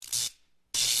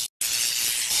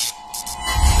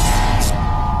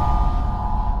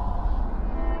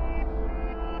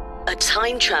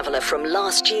time traveller from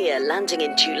last year landing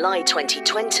in July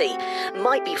 2020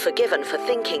 might be forgiven for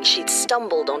thinking she'd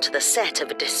stumbled onto the set of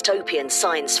a dystopian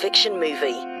science fiction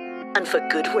movie. And for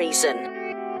good reason.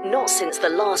 Not since the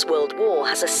last World War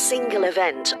has a single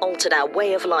event altered our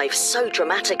way of life so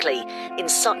dramatically in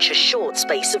such a short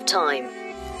space of time.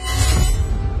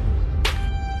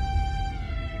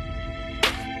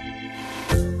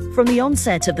 From the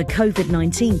onset of the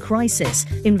COVID-19 crisis,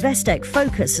 Investec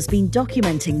Focus has been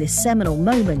documenting this seminal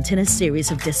moment in a series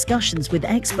of discussions with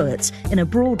experts in a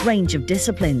broad range of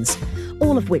disciplines,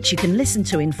 all of which you can listen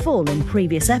to in full in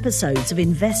previous episodes of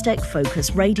Investec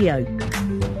Focus Radio.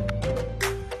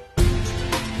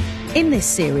 In this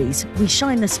series, we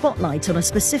shine the spotlight on a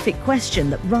specific question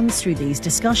that runs through these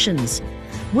discussions.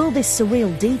 Will this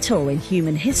surreal detour in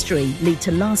human history lead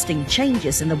to lasting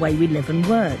changes in the way we live and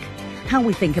work, how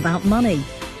we think about money,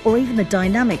 or even the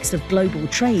dynamics of global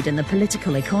trade and the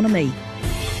political economy?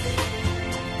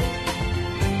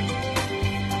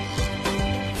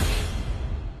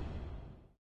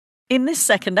 In this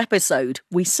second episode,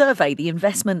 we survey the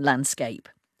investment landscape.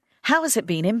 How has it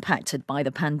been impacted by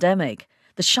the pandemic,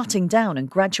 the shutting down and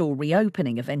gradual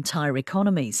reopening of entire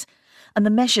economies, and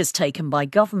the measures taken by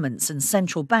governments and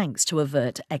central banks to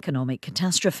avert economic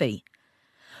catastrophe?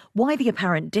 Why the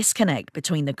apparent disconnect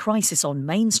between the crisis on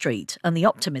Main Street and the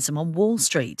optimism on Wall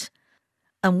Street?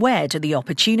 And where do the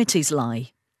opportunities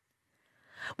lie?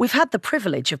 We've had the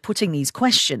privilege of putting these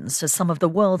questions to some of the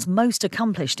world's most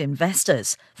accomplished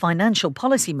investors, financial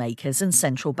policymakers and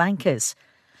central bankers.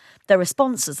 Their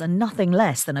responses are nothing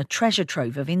less than a treasure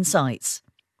trove of insights.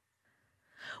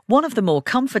 One of the more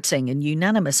comforting and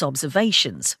unanimous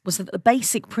observations was that the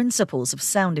basic principles of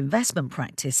sound investment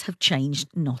practice have changed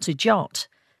not a jot.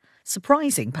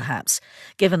 Surprising, perhaps,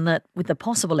 given that, with the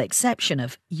possible exception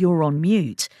of "you're on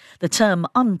mute," the term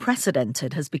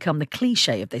unprecedented has become the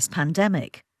cliché of this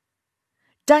pandemic.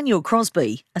 Daniel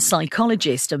Crosby, a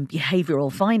psychologist and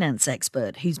behavioural finance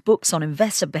expert whose books on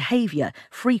investor behaviour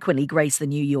frequently grace the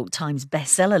New York Times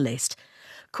bestseller list,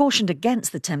 cautioned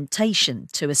against the temptation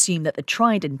to assume that the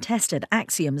tried and tested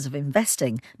axioms of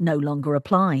investing no longer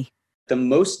apply. The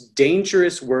most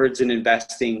dangerous words in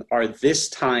investing are "this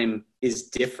time is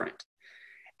different."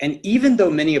 And even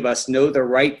though many of us know the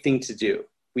right thing to do,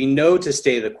 we know to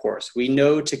stay the course, we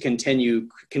know to continue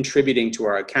contributing to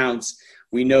our accounts,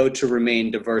 we know to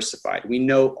remain diversified, we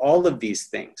know all of these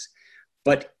things.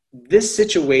 But this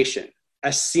situation,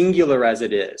 as singular as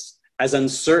it is, as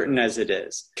uncertain as it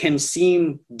is, can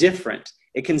seem different.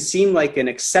 It can seem like an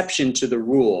exception to the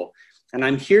rule. And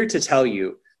I'm here to tell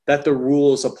you that the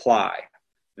rules apply.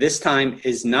 This time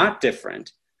is not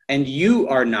different, and you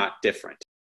are not different.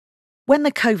 When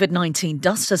the COVID-19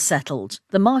 dust has settled,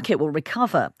 the market will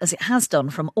recover as it has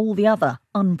done from all the other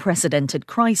unprecedented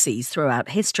crises throughout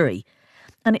history.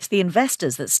 And it's the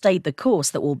investors that stayed the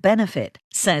course that will benefit,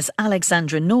 says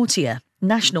Alexandra Nortier,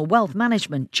 National Wealth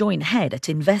Management Joint Head at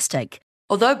Investec.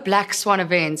 Although black swan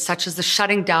events such as the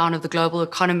shutting down of the global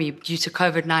economy due to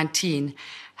COVID-19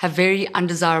 have very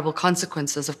undesirable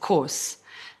consequences, of course,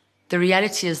 the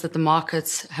reality is that the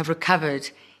markets have recovered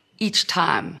each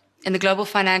time. In the global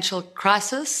financial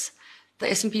crisis, the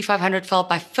S&P 500 fell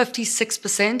by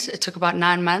 56%. It took about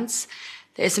 9 months.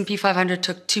 The S&P 500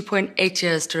 took 2.8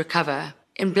 years to recover.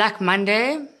 In Black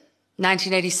Monday,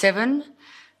 1987,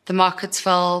 the markets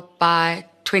fell by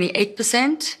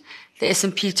 28%. The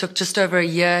S&P took just over a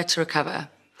year to recover.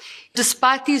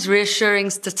 Despite these reassuring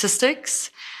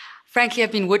statistics, frankly,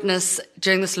 I've been witness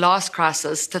during this last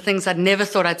crisis to things I'd never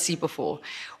thought I'd see before.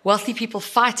 Wealthy people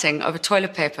fighting over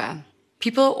toilet paper.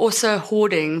 People also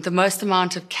hoarding the most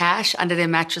amount of cash under their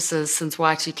mattresses since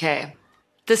Y2K.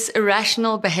 This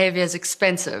irrational behavior is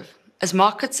expensive. As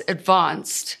markets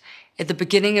advanced at the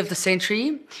beginning of the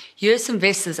century, US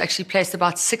investors actually placed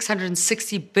about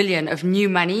 $660 billion of new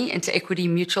money into equity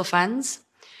mutual funds.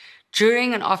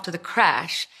 During and after the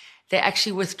crash, they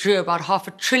actually withdrew about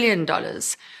 $500 billion,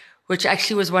 which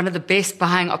actually was one of the best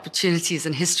buying opportunities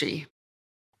in history.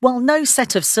 While no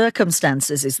set of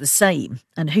circumstances is the same,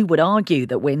 and who would argue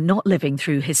that we're not living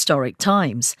through historic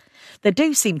times, there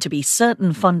do seem to be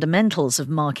certain fundamentals of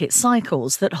market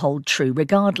cycles that hold true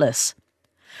regardless.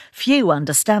 Few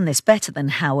understand this better than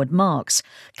Howard Marks,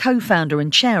 co-founder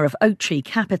and chair of Oaktree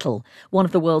Capital, one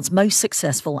of the world's most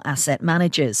successful asset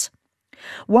managers.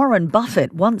 Warren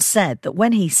Buffett once said that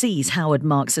when he sees Howard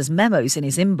Marks's memos in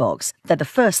his inbox, they're the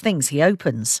first things he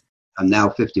opens. I'm now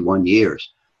 51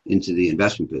 years into the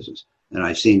investment business, and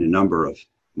I've seen a number of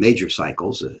major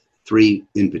cycles, 3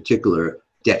 in particular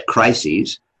debt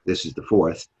crises. This is the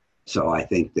 4th. So I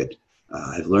think that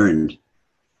I've learned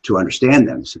to understand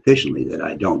them sufficiently that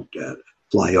I don't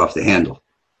fly off the handle.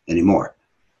 anymore.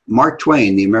 Mark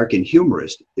Twain, the American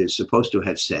humorist, is supposed to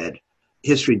have said,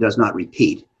 history does not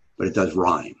repeat, but it does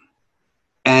rhyme.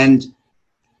 And,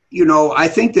 I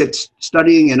think that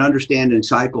studying and understanding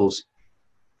cycles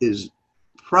is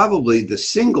probably the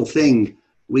single thing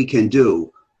we can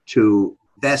do to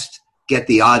best get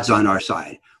the odds on our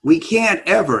side. We can't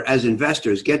ever, as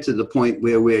investors, get to the point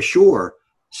where we're sure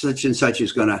such and such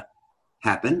is going to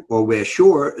happen, or we're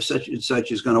sure such and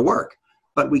such is going to work.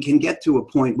 But we can get to a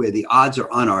point where the odds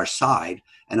are on our side.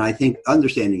 And I think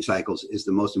understanding cycles is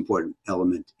the most important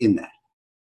element in that.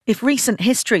 If recent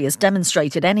history has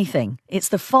demonstrated anything, it's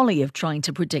the folly of trying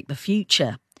to predict the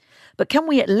future. But can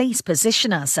we at least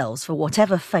position ourselves for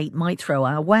whatever fate might throw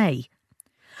our way?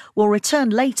 We'll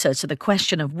return later to the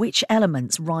question of which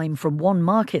elements rhyme from one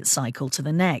market cycle to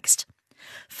the next.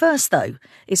 First, though,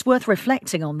 it's worth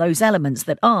reflecting on those elements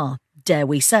that are, dare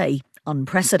we say,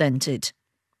 unprecedented.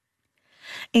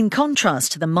 In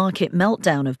contrast to the market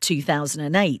meltdown of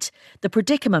 2008, the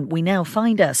predicament we now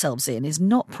find ourselves in is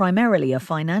not primarily a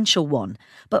financial one,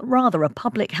 but rather a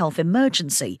public health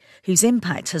emergency whose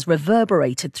impact has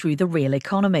reverberated through the real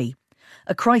economy.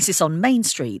 A crisis on Main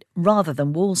Street rather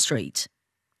than Wall Street.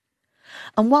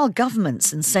 And while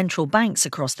governments and central banks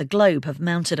across the globe have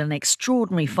mounted an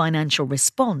extraordinary financial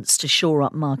response to shore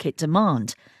up market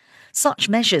demand, such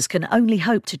measures can only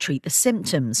hope to treat the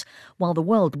symptoms while the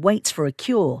world waits for a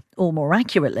cure, or more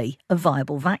accurately, a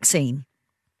viable vaccine.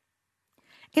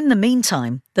 In the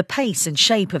meantime, the pace and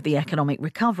shape of the economic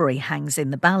recovery hangs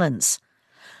in the balance.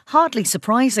 Hardly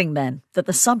surprising, then, that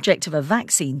the subject of a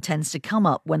vaccine tends to come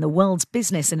up when the world's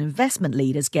business and investment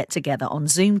leaders get together on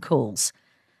Zoom calls.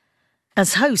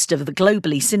 As host of the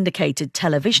globally syndicated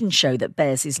television show that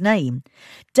bears his name,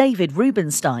 David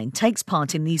Rubenstein takes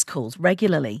part in these calls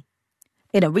regularly.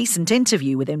 In a recent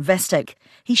interview with Investec,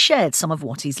 he shared some of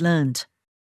what he's learned.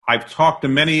 I've talked to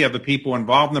many of the people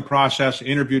involved in the process,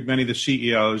 interviewed many of the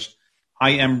CEOs.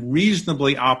 I am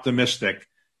reasonably optimistic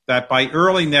that by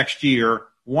early next year,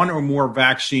 one or more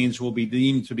vaccines will be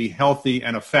deemed to be healthy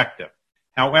and effective.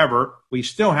 However, we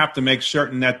still have to make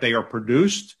certain that they are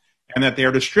produced and that they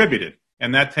are distributed,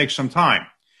 and that takes some time.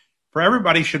 For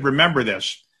everybody should remember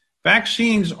this.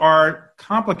 Vaccines are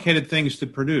complicated things to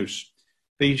produce.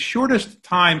 The shortest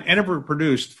time ever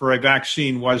produced for a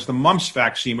vaccine was the mumps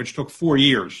vaccine, which took 4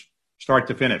 years, start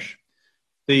to finish.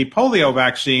 The polio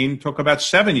vaccine took about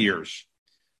 7 years.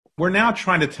 We're now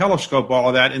trying to telescope all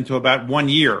of that into about 1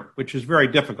 year, which is very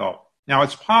difficult. Now,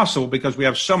 it's possible because we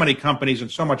have so many companies and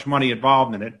so much money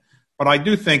involved in it, but I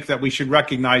do think that we should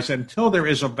recognize that until there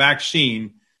is a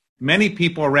vaccine, many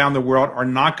people around the world are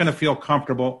not going to feel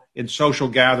comfortable in social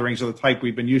gatherings of the type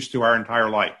we've been used to our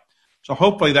entire life. So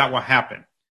hopefully that will happen.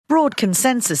 Broad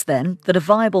consensus, then, that a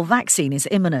viable vaccine is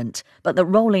imminent, but that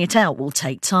rolling it out will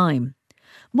take time.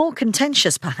 More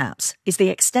contentious, perhaps, is the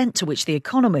extent to which the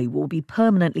economy will be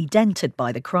permanently dented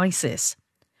by the crisis.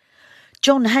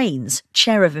 John Haynes,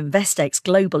 chair of Investec's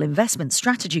Global Investment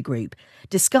Strategy Group,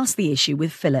 discussed the issue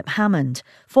with Philip Hammond,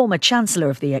 former Chancellor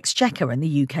of the Exchequer in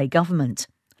the UK government.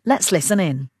 Let's listen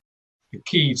in. The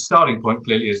key starting point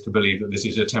clearly is to believe that this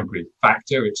is a temporary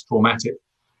factor. It's traumatic,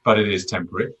 but it is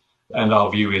temporary. And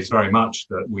our view is very much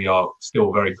that we are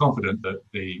still very confident that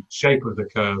the shape of the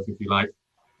curve, if you like,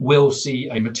 will see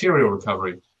a material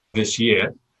recovery this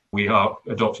year. We are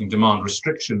adopting demand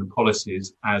restriction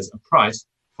policies as a price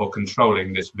for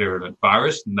controlling this virulent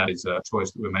virus. And that is a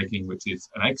choice that we're making, which is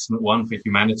an excellent one for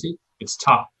humanity. It's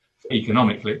tough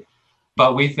economically,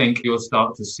 but we think you'll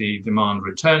start to see demand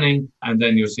returning, and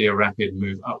then you'll see a rapid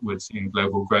move upwards in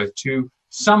global growth to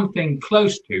something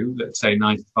close to, let's say,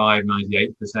 95,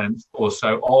 98% or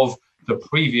so of the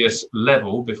previous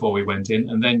level before we went in,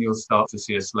 and then you'll start to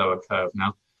see a slower curve.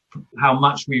 Now, how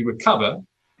much we recover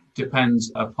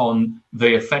depends upon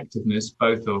the effectiveness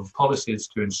both of policies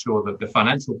to ensure that the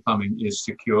financial plumbing is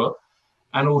secure,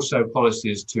 and also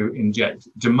policies to inject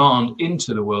demand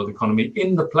into the world economy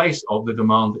in the place of the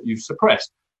demand that you've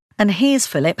suppressed. And here's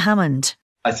Philip Hammond.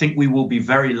 I think we will be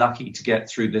very lucky to get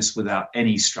through this without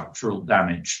any structural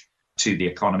damage to the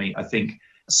economy. I think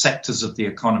sectors of the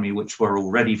economy which were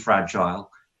already fragile,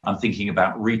 I'm thinking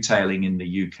about retailing in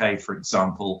the UK, for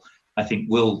example, I think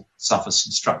will suffer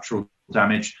some structural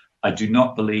damage. I do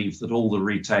not believe that all the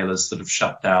retailers that have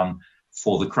shut down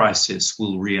for the crisis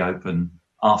will reopen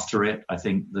after it. I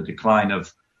think the decline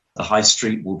of the high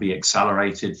street will be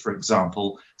accelerated, for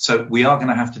example. So we are going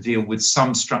to have to deal with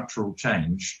some structural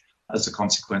change as a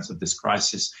consequence of this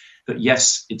crisis. But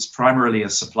yes, it's primarily a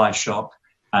supply shock.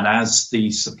 And as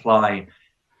the supply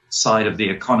side of the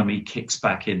economy kicks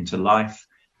back into life,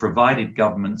 provided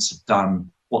governments have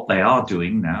done what they are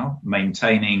doing now,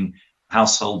 maintaining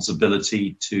households'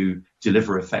 ability to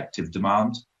deliver effective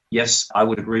demand. Yes, I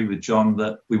would agree with John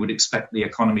that we would expect the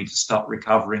economy to start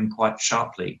recovering quite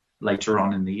sharply later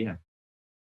on in the year.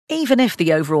 Even if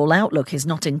the overall outlook is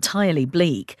not entirely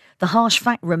bleak, the harsh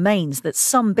fact remains that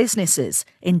some businesses,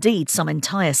 indeed some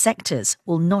entire sectors,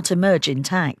 will not emerge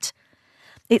intact.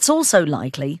 It's also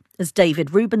likely, as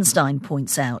David Rubenstein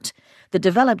points out, that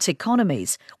developed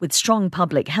economies with strong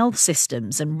public health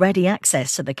systems and ready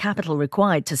access to the capital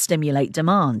required to stimulate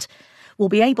demand will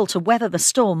be able to weather the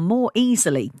storm more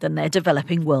easily than their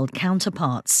developing world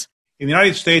counterparts. In the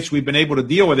United States, we've been able to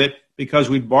deal with it because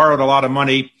we borrowed a lot of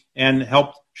money and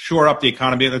helped shore up the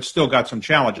economy that's still got some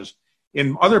challenges.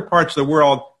 In other parts of the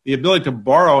world, the ability to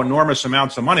borrow enormous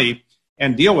amounts of money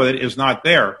and deal with it is not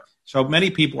there. So many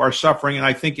people are suffering, and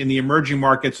I think in the emerging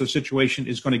markets, the situation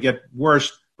is going to get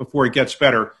worse before it gets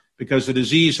better because the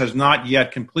disease has not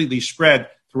yet completely spread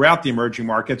throughout the emerging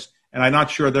markets, and I'm not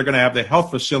sure they're going to have the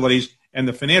health facilities and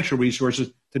the financial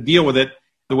resources to deal with it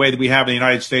the way that we have in the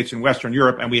United States and Western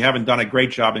Europe, and we haven't done a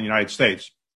great job in the United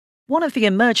States. One of the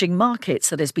emerging markets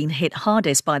that has been hit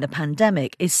hardest by the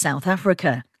pandemic is South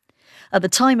Africa. At the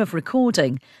time of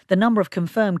recording, the number of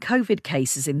confirmed COVID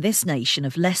cases in this nation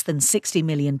of less than 60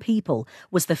 million people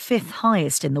was the fifth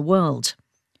highest in the world.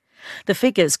 The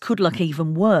figures could look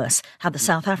even worse had the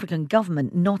South African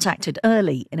government not acted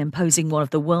early in imposing one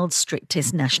of the world's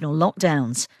strictest national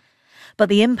lockdowns. But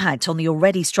the impact on the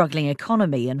already struggling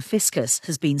economy and fiscus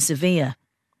has been severe.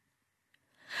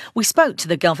 We spoke to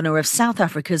the governor of South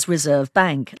Africa's Reserve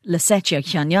Bank, Lesetja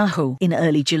Kganyago, in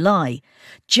early July,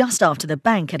 just after the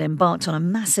bank had embarked on a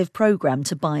massive programme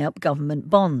to buy up government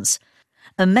bonds,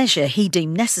 a measure he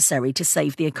deemed necessary to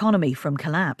save the economy from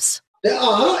collapse. There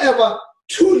are, however,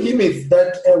 two limits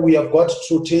that we have got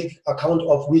to take account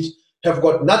of, which have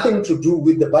got nothing to do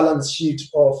with the balance sheet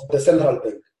of the central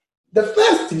bank. The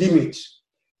first limit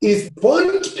is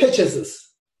bond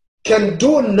purchases can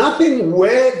do nothing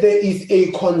where there is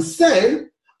a concern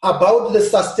about the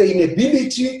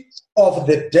sustainability of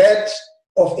the debt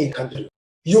of a country.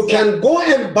 You can go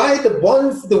and buy the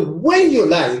bonds the way you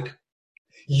like.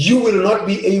 You will not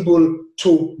be able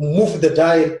to move the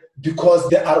dial because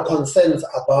there are concerns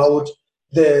about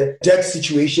the debt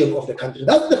situation of the country.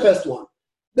 That's the first one.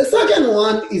 The second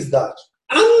one is that,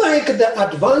 unlike the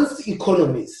advanced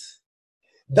economies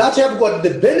that have got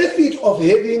the benefit of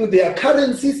having their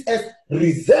currencies as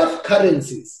reserve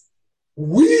currencies,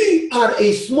 we are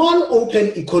a small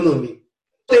open economy.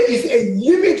 There is a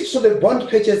limit to the bond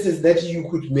purchases that you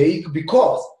could make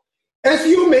because as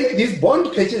you make these bond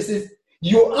purchases,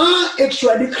 you are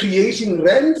actually creating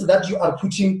rents that you are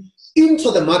putting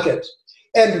into the market.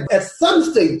 And at some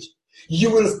stage,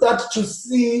 you will start to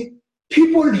see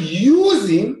people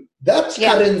using that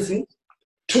currency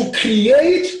to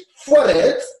create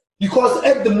forex, because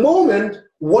at the moment,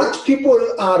 what people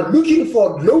are looking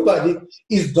for globally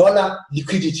is dollar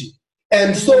liquidity.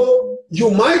 And so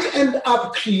you might end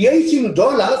up creating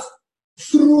dollars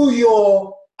through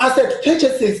your asset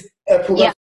purchases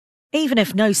program. Even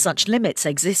if no such limits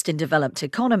exist in developed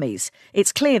economies,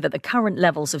 it's clear that the current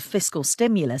levels of fiscal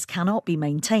stimulus cannot be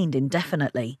maintained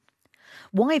indefinitely.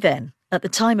 Why then, at the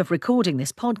time of recording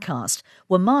this podcast,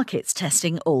 were markets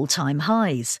testing all-time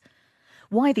highs?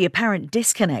 Why the apparent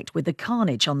disconnect with the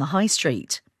carnage on the high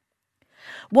street?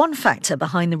 One factor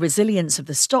behind the resilience of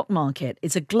the stock market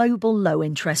is a global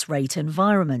low-interest rate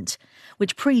environment,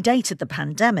 which predated the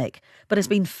pandemic but has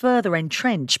been further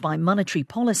entrenched by monetary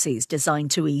policies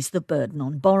designed to ease the burden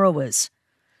on borrowers.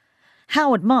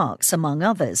 Howard Marks, among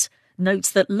others,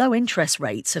 notes that low interest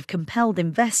rates have compelled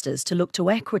investors to look to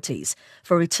equities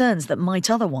for returns that might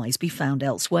otherwise be found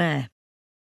elsewhere.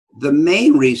 The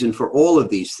main reason for all of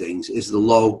these things is the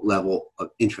low level of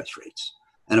interest rates.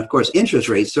 And of course, interest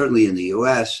rates, certainly in the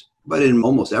US, but in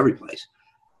almost every place,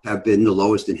 have been the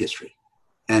lowest in history.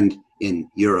 And in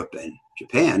Europe and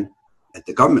Japan, at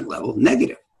the government level,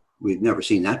 negative. We've never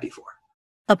seen that before.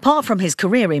 Apart from his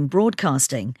career in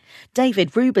broadcasting,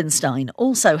 David Rubenstein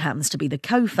also happens to be the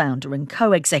co-founder and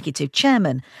co-executive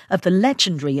chairman of the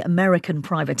legendary American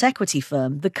private equity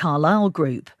firm, the Carlyle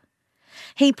Group.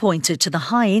 He pointed to the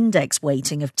high index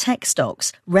weighting of tech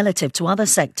stocks relative to other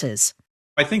sectors.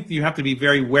 I think you have to be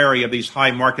very wary of these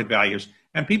high market values.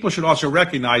 And people should also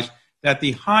recognize that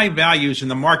the high values in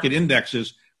the market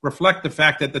indexes reflect the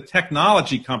fact that the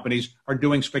technology companies are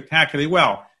doing spectacularly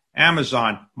well.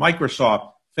 Amazon,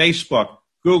 Microsoft, Facebook,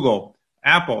 Google,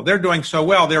 Apple, they're doing so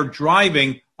well. They're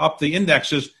driving up the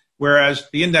indexes, whereas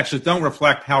the indexes don't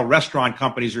reflect how restaurant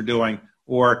companies are doing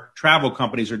or travel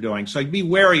companies are doing. So be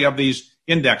wary of these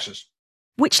indexes.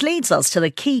 Which leads us to the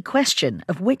key question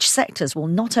of which sectors will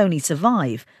not only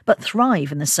survive, but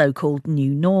thrive in the so-called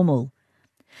new normal.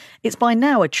 It's by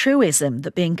now a truism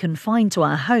that being confined to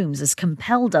our homes has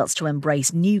compelled us to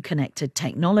embrace new connected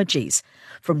technologies,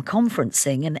 from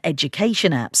conferencing and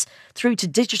education apps through to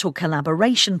digital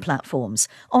collaboration platforms,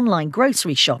 online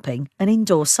grocery shopping and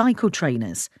indoor cycle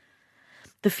trainers.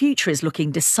 The future is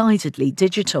looking decidedly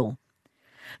digital.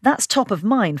 That's top of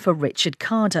mind for Richard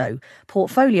Cardo,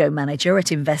 Portfolio Manager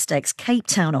at Investec's Cape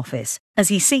Town office, as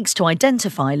he seeks to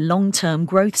identify long-term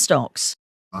growth stocks.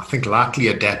 I think likely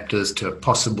adapters to a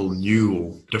possible new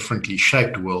or differently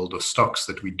shaped world of stocks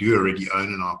that we do already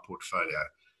own in our portfolio.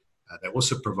 They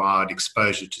also provide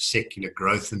exposure to secular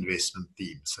growth investment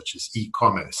themes such as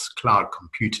e-commerce, cloud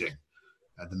computing,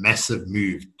 the massive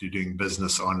move to doing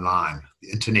business online, the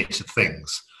Internet of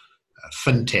Things,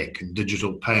 fintech and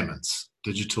digital payments,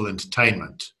 digital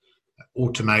entertainment,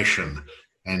 automation,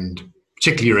 and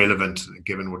particularly relevant,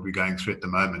 given what we're going through at the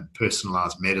moment,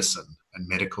 personalized medicine and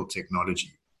medical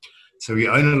technology. So we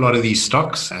own a lot of these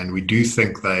stocks, and we do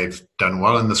think they've done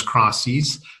well in this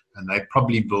crisis, and they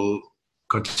probably will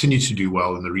continue to do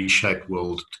well in the reshaped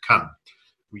world to come.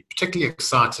 We're particularly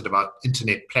excited about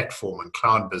internet platform and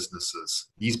cloud businesses.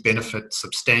 These benefit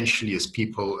substantially as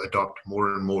people adopt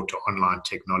more and more to online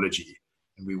technology.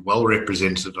 And we're well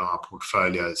represented in our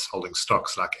portfolios, holding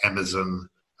stocks like Amazon,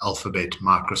 Alphabet,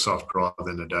 Microsoft, rather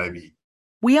than Adobe.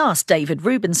 We asked David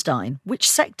Rubenstein which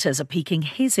sectors are piquing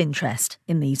his interest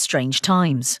in these strange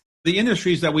times. The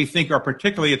industries that we think are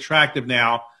particularly attractive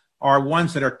now are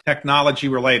ones that are technology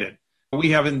related.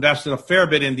 We have invested a fair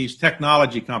bit in these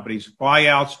technology companies,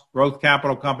 buyouts, growth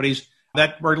capital companies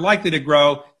that were likely to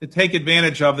grow to take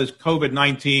advantage of this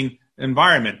COVID-19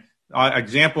 environment.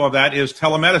 Example of that is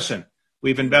telemedicine.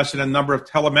 We've invested in a number of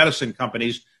telemedicine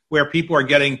companies where people are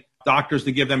getting doctors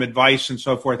to give them advice and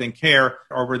so forth and care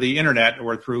over the internet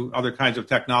or through other kinds of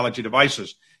technology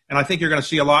devices. And I think you're going to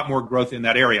see a lot more growth in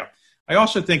that area. I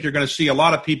also think you're going to see a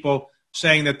lot of people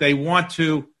saying that they want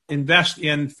to invest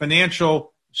in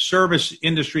financial service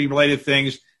industry related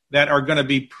things that are going to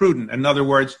be prudent. In other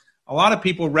words, a lot of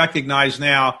people recognize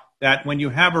now that when you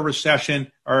have a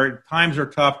recession or times are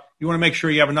tough, you want to make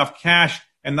sure you have enough cash,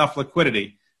 enough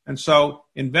liquidity. And so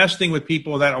investing with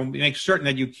people that will make certain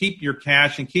that you keep your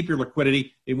cash and keep your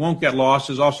liquidity, it won't get lost,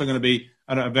 is also going to be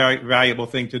a very valuable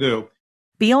thing to do.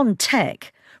 Beyond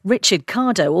tech, Richard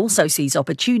Cardo also sees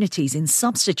opportunities in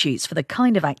substitutes for the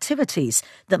kind of activities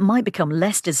that might become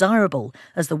less desirable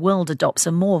as the world adopts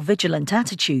a more vigilant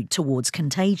attitude towards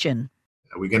contagion.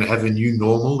 We're going to have a new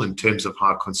normal in terms of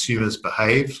how consumers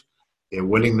behave, their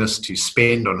willingness to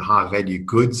spend on high-value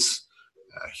goods,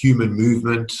 human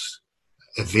movement,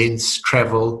 events,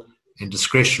 travel, and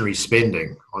discretionary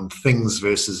spending on things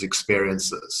versus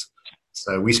experiences.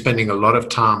 So we're spending a lot of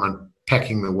time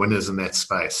unpacking the winners in that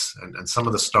space. And some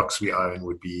of the stocks we own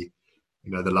would be,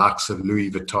 the likes of Louis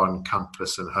Vuitton,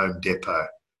 Compass, and Home Depot.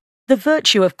 The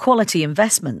virtue of quality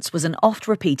investments was an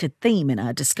oft-repeated theme in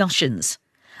our discussions.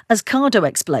 As Cardo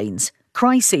explains,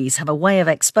 crises have a way of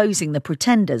exposing the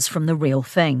pretenders from the real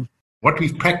thing. What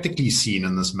we've practically seen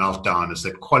in this meltdown is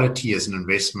that quality as an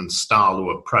investment style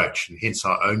or approach, and hence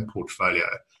our own portfolio,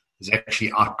 has actually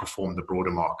outperformed the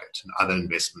broader market and other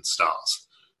investment styles.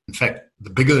 In fact, the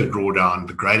bigger the drawdown,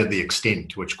 the greater the extent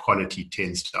to which quality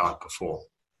tends to outperform.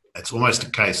 It's almost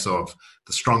a case of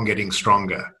the strong getting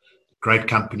stronger. Great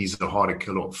companies are hard to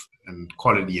kill off, and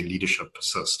quality and leadership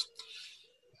persist.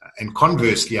 And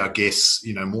conversely, I guess,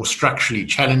 more structurally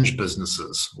challenged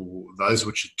businesses, or those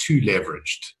which are too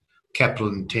leveraged, capital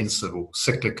intensive or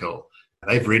cyclical,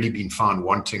 they've really been found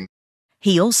wanting.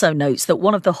 He also notes that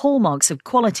one of the hallmarks of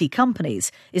quality companies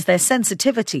is their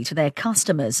sensitivity to their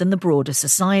customers and the broader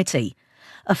society,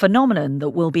 a phenomenon that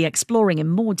we'll be exploring in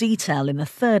more detail in the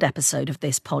third episode of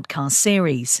this podcast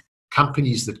series.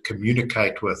 Companies that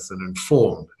communicate with and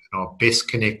inform and are best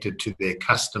connected to their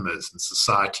customers and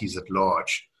societies at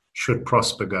large should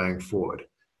prosper going forward.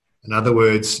 In other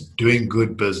words, doing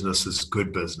good business is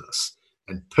good business.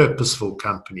 And purposeful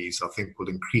companies, I think, will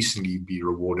increasingly be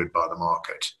rewarded by the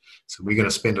market. So we're going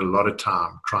to spend a lot of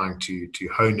time trying to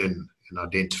hone in and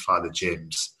identify the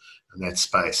gems in that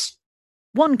space.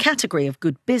 One category of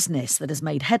good business that has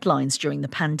made headlines during the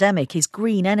pandemic is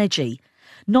green energy,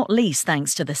 not least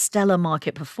thanks to the stellar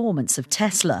market performance of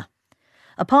Tesla.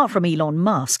 Apart from Elon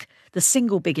Musk, the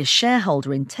single biggest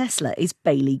shareholder in Tesla is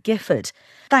Baillie Gifford,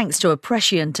 thanks to a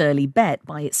prescient early bet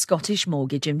by its Scottish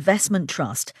Mortgage Investment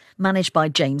Trust, managed by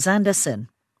James Anderson.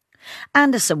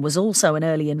 Anderson was also an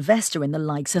early investor in the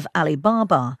likes of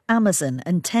Alibaba, Amazon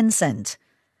and Tencent.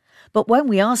 But when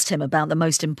we asked him about the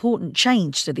most important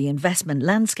change to the investment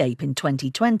landscape in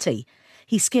 2020,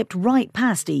 he skipped right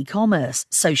past e-commerce,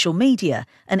 social media,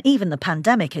 and even the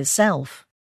pandemic itself.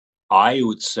 I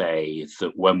would say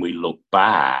that when we look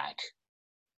back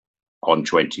on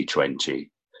 2020,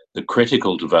 the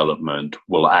critical development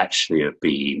will actually have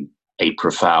been a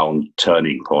profound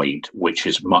turning point, which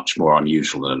is much more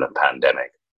unusual than a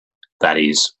pandemic. That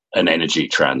is an energy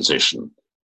transition.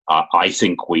 I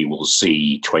think we will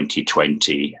see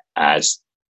 2020 as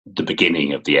the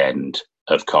beginning of the end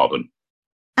of carbon.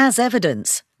 As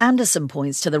evidence, Anderson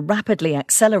points to the rapidly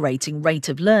accelerating rate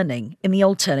of learning in the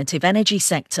alternative energy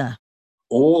sector.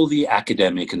 All the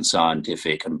academic and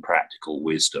scientific and practical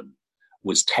wisdom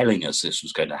was telling us this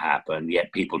was going to happen,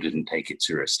 yet people didn't take it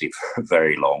seriously for a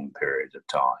very long period of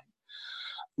time.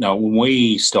 Now, when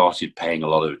we started paying a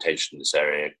lot of attention to this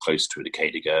area close to a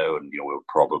decade ago, and we were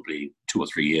probably 2 or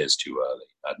 3 years too early,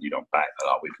 and back that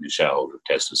up, we've been a shareholder of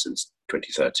Tesla since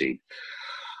 2013.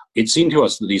 It seemed to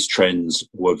us that these trends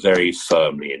were very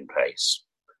firmly in place.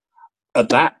 At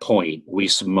that point, we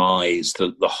surmised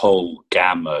that the whole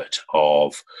gamut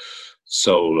of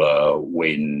solar,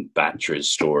 wind, batteries,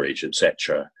 storage,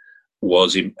 etc.,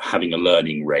 was having a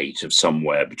learning rate of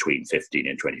somewhere between 15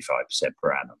 and 25%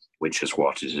 per annum, which is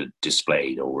what is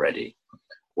displayed already.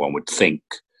 One would think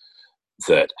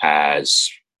that as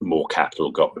more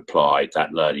capital got applied,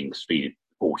 that learning speed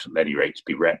or learning rate to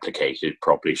be replicated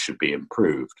probably should be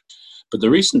improved. But the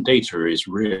recent data is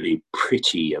really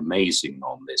pretty amazing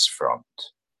on this front.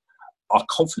 Our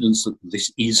confidence that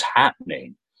this is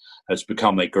happening has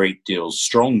become a great deal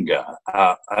stronger.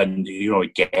 And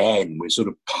again, we're sort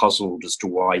of puzzled as to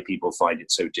why people find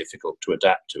it so difficult to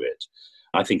adapt to it.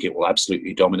 I think it will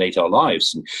absolutely dominate our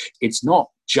lives. And it's not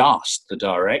just the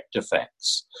direct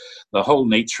effects. The whole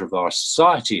nature of our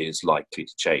society is likely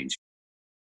to change.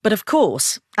 But of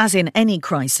course, as in any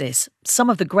crisis, some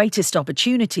of the greatest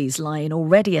opportunities lie in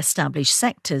already established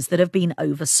sectors that have been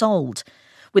oversold,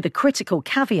 with the critical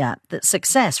caveat that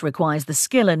success requires the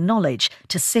skill and knowledge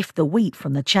to sift the wheat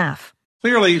from the chaff.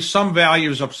 Clearly, some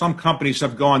values of some companies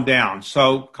have gone down.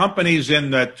 So companies in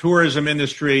the tourism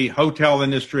industry, hotel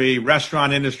industry,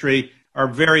 restaurant industry are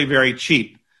very, very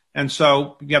cheap. And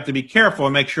so you have to be careful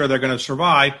and make sure they're going to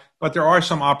survive. But there are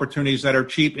some opportunities that are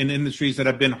cheap in industries that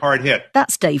have been hard hit.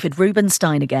 That's David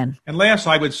Rubenstein again. And last,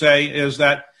 I would say, is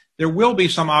that there will be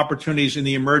some opportunities in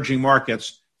the emerging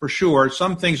markets. For sure,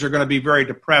 some things are going to be very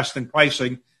depressed in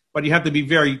pricing, but you have to be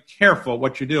very careful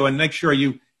what you do and make sure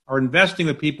you are investing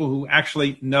with people who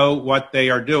actually know what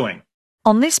they are doing.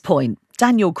 On this point,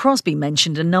 Daniel Crosby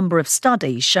mentioned a number of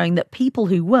studies showing that people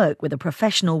who work with a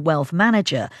professional wealth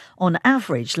manager on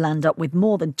average land up with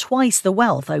more than twice the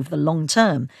wealth over the long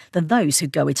term than those who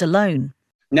go it alone.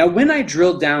 Now, when I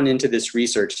drilled down into this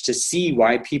research to see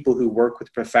why people who work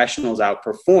with professionals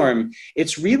outperform,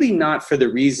 it's really not for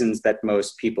the reasons that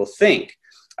most people think.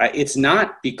 It's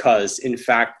not because, in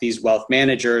fact, these wealth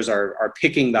managers are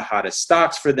picking the hottest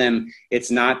stocks for them. It's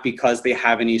not because they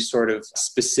have any sort of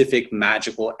specific,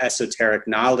 magical, esoteric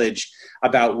knowledge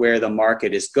about where the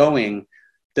market is going.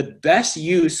 The best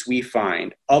use we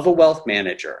find of a wealth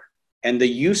manager and the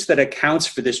use that accounts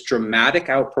for this dramatic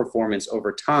outperformance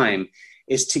over time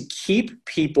is to keep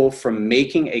people from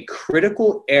making a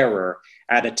critical error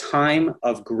at a time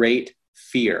of great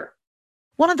fear.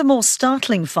 One of the more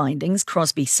startling findings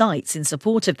Crosby cites in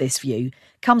support of this view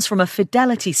comes from a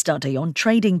Fidelity study on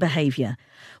trading behaviour,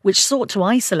 which sought to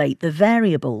isolate the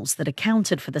variables that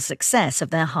accounted for the success of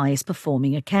their highest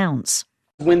performing accounts.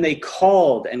 When they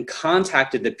called and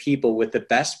contacted the people with the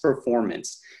best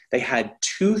performance, they had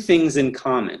two things in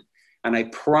common, and I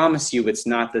promise you it's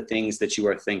not the things that you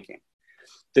are thinking.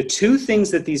 The two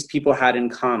things that these people had in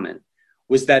common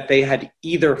was that they had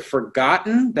either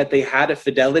forgotten that they had a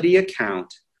Fidelity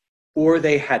account or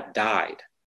they had died.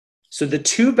 So the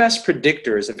two best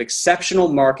predictors of exceptional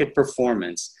market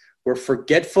performance were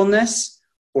forgetfulness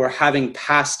or having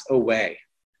passed away.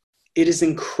 It is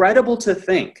incredible to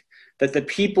think that the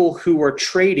people who were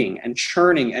trading and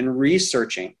churning and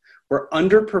researching were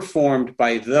underperformed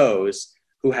by those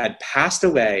who had passed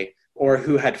away or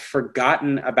who had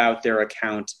forgotten about their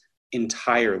account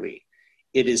entirely.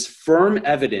 It is firm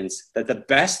evidence that the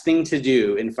best thing to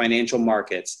do in financial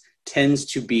markets tends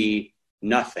to be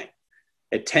nothing.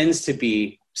 It tends to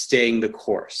be staying the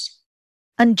course.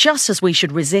 And just as we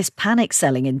should resist panic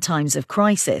selling in times of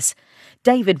crisis,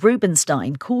 David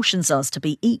Rubenstein cautions us to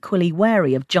be equally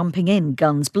wary of jumping in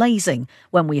guns blazing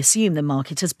when we assume the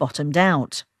market has bottomed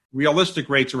out. Realistic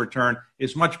rates of return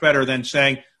is much better than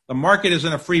saying the market is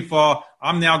in a free fall.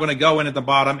 I'm now going to go in at the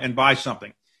bottom and buy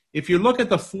something. If you look at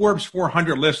the Forbes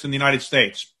 400 list in the United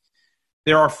States,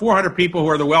 There are 400 people who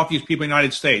are the wealthiest people in the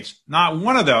United States. Not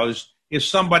one of those is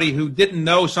somebody who didn't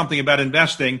know something about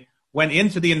investing, went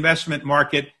into the investment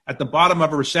market at the bottom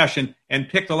of a recession and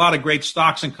picked a lot of great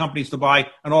stocks and companies to buy,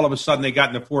 and all of a sudden they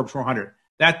got into Forbes 400.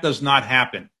 That does not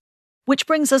happen. Which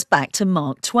brings us back to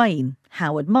Mark Twain,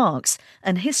 Howard Marks,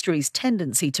 and history's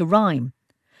tendency to rhyme.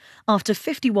 After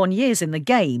 51 years in the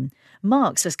game,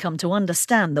 Marx has come to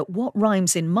understand that what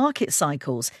rhymes in market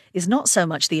cycles is not so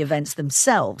much the events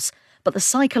themselves, but the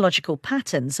psychological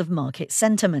patterns of market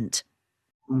sentiment.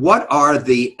 What are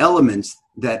the elements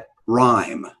that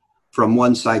rhyme from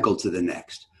one cycle to the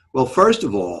next? Well, first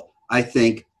of all, I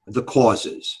think the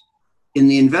causes. In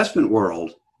the investment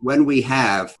world, when we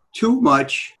have too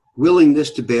much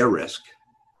willingness to bear risk,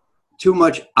 too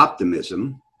much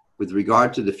optimism with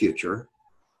regard to the future,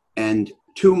 and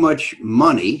too much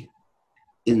money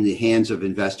in the hands of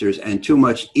investors and too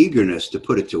much eagerness to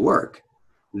put it to work,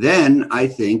 then I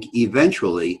think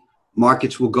eventually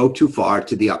markets will go too far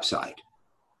to the upside.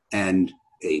 And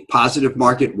a positive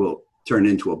market will turn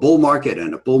into a bull market,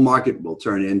 and a bull market will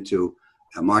turn into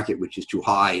a market which is too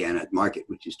high, and a market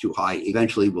which is too high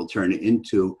eventually will turn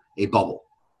into a bubble.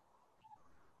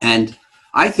 And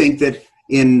I think that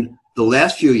in the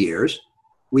last few years,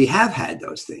 we have had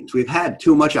those things. We've had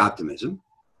too much optimism,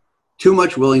 too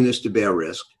much willingness to bear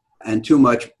risk, and too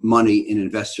much money in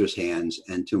investors' hands,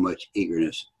 and too much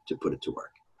eagerness to put it to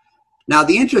work. Now,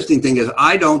 the interesting thing is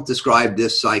I don't describe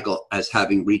this cycle as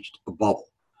having reached a bubble.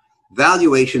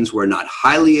 Valuations were not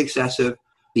highly excessive.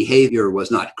 Behavior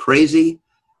was not crazy.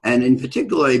 And in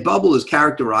particular, a bubble is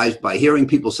characterized by hearing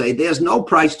people say, there's no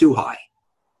price too high.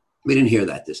 We didn't hear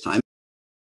that this time.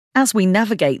 As we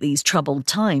navigate these troubled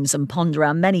times and ponder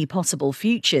our many possible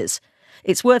futures,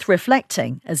 it's worth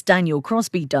reflecting, as Daniel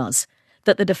Crosby does,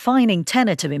 that the defining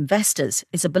tenet of investors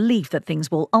is a belief that things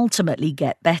will ultimately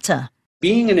get better.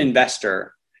 Being an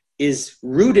investor is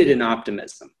rooted in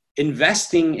optimism.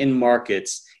 Investing in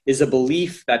markets is a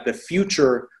belief that the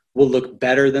future will look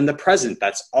better than the present.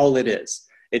 That's all it is.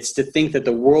 It's to think that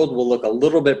the world will look a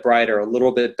little bit brighter, a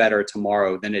little bit better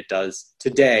tomorrow than it does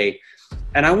today.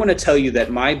 And I want to tell you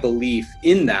that my belief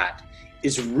in that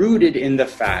is rooted in the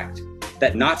fact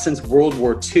that not since World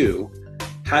War II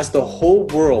has the whole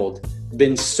world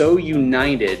been so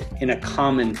united in a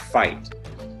common fight.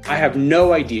 I have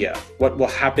no idea what will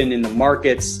happen in the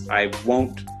markets. I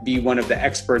won't be one of the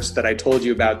experts that I told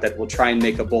you about that will try and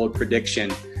make a bold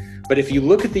prediction. But if you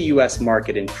look at the US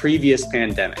market in previous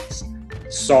pandemics,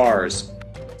 SARS,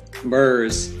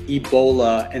 MERS,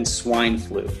 Ebola, and swine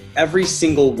flu, every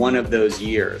single one of those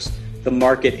years, the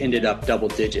market ended up double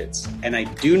digits. And I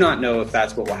do not know if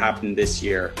that's what will happen this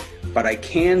year, but I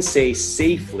can say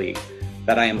safely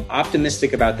that I am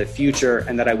optimistic about the future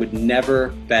and that I would never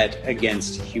bet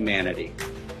against humanity.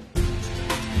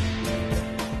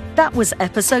 That was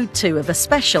episode 2 of a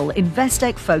special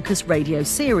Investec Focus radio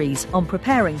series on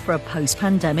preparing for a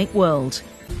post-pandemic world.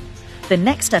 The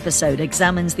next episode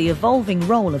examines the evolving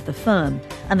role of the firm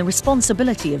and the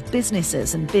responsibility of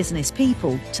businesses and business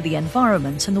people to the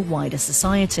environment and the wider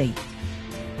society.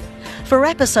 For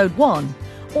episode 1,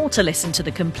 or to listen to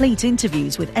the complete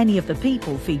interviews with any of the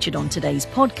people featured on today's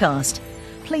podcast,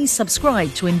 please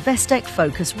subscribe to Investec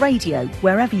Focus Radio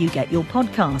wherever you get your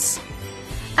podcasts.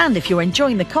 And if you're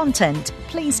enjoying the content,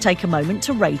 please take a moment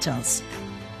to rate us.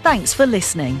 Thanks for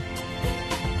listening.